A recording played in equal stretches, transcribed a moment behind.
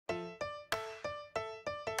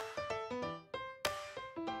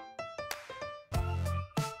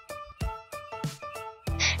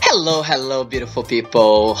Hello beautiful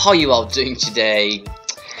people, how you all doing today?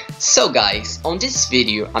 So guys, on this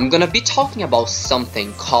video I'm gonna be talking about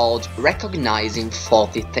something called recognizing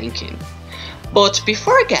faulty thinking. But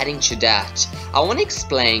before getting to that, I want to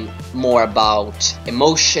explain more about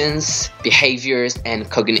emotions, behaviors and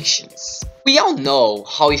cognitions. We all know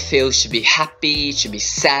how it feels to be happy, to be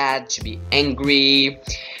sad, to be angry,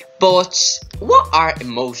 but what are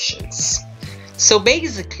emotions? So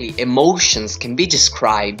basically, emotions can be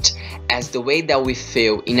described as the way that we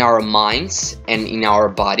feel in our minds and in our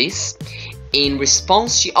bodies in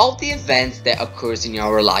response to all the events that occurs in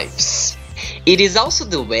our lives. It is also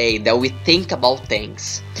the way that we think about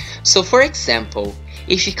things. So for example,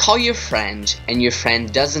 if you call your friend and your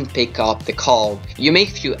friend doesn't pick up the call, you may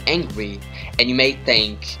feel angry and you may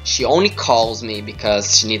think she only calls me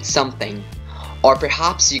because she needs something. Or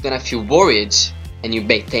perhaps you're gonna feel worried and you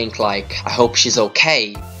may think like, I hope she's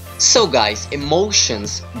okay. So guys,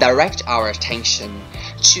 emotions direct our attention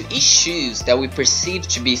to issues that we perceive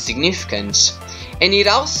to be significant, and it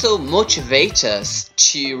also motivates us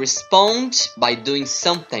to respond by doing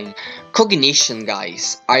something. Cognition,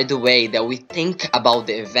 guys, are the way that we think about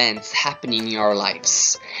the events happening in our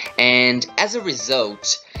lives, and as a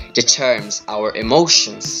result determines our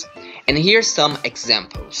emotions. And here's some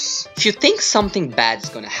examples. If you think something bad is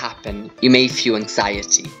gonna happen, you may feel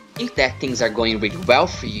anxiety. Think that things are going really well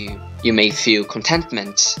for you, you may feel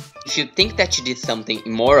contentment. If you think that you did something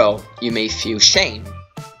immoral, you may feel shame.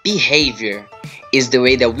 Behavior is the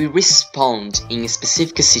way that we respond in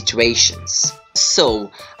specific situations.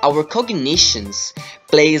 So, our cognitions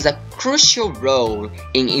plays a crucial role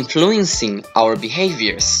in influencing our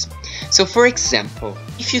behaviors. So for example,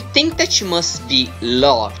 if you think that you must be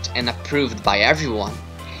loved and approved by everyone,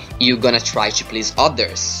 you're gonna try to please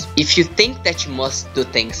others. If you think that you must do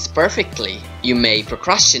things perfectly, you may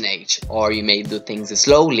procrastinate or you may do things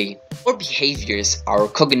slowly. Our behaviors, our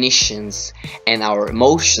cognitions, and our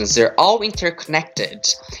emotions, they're all interconnected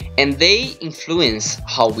and they influence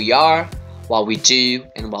how we are, what we do,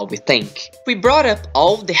 and what we think. We brought up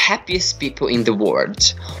all the happiest people in the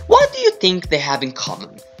world. What do you think they have in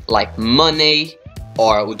common? Like money,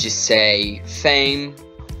 or would you say fame,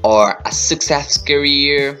 or a successful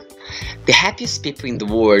career? The happiest people in the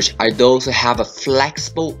world are those who have a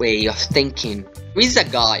flexible way of thinking. There is a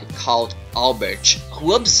guy called Albert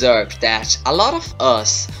who observed that a lot of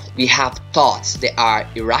us, we have thoughts that are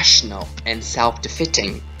irrational and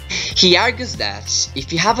self-defeating. He argues that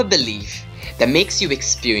if you have a belief that makes you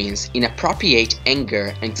experience inappropriate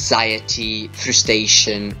anger, anxiety,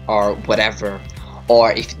 frustration, or whatever,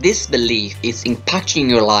 or if this belief is impacting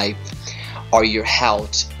your life or your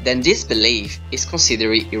health, then this belief is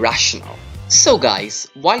considered irrational. So guys,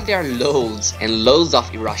 while there are loads and loads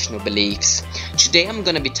of irrational beliefs, today I'm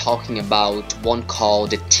gonna be talking about one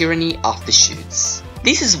called the tyranny of the shoulds.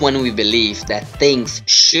 This is when we believe that things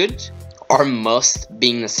should or must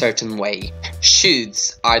be in a certain way.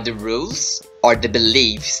 Shoulds are the rules or the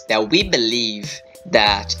beliefs that we believe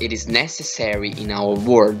that it is necessary in our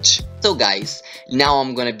world. So guys, now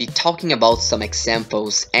I'm gonna be talking about some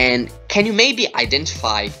examples, and can you maybe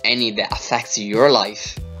identify any that affects your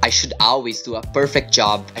life? I should always do a perfect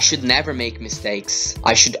job. I should never make mistakes.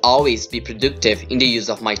 I should always be productive in the use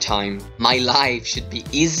of my time. My life should be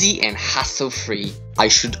easy and hassle-free. I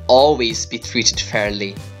should always be treated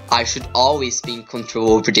fairly. I should always be in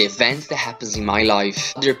control over the events that happens in my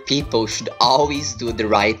life. Other people should always do the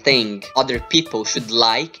right thing. Other people should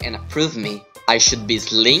like and approve me. I should be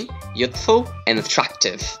slim, youthful, and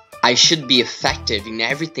attractive. I should be effective in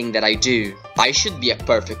everything that I do. I should be a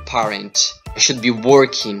perfect parent. I should be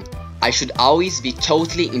working. I should always be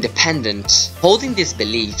totally independent. Holding these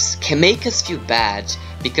beliefs can make us feel bad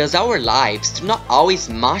because our lives do not always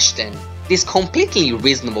match them. It is completely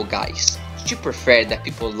reasonable, guys, to prefer that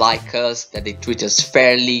people like us, that they treat us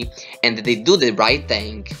fairly, and that they do the right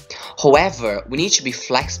thing. However, we need to be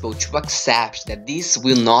flexible to accept that this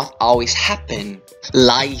will not always happen.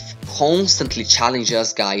 Life constantly challenges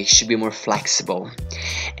us, guys, to be more flexible.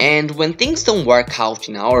 And when things don't work out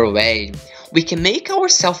in our way, we can make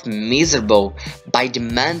ourselves miserable by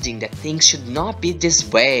demanding that things should not be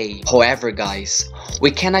this way. However, guys,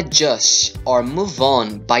 we can adjust or move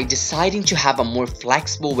on by deciding to have a more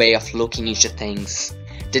flexible way of looking into things.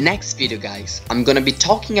 The next video, guys, I'm gonna be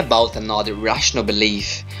talking about another irrational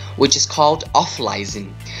belief, which is called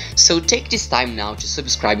awfulism. So take this time now to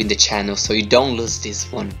subscribe in the channel so you don't lose this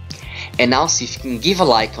one. And also, if you can give a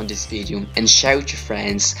like on this video and share with your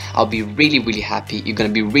friends, I'll be really happy. You're gonna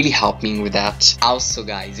be really helping me with that. Also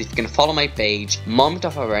guys, if you can follow my page Moment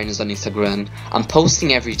of Awareness on Instagram, I'm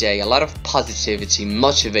posting every day a lot of positivity,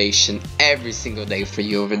 motivation every single day for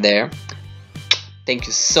you over there. Thank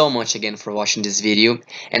you so much again for watching this video,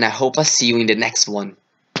 and I hope I see you in the next one.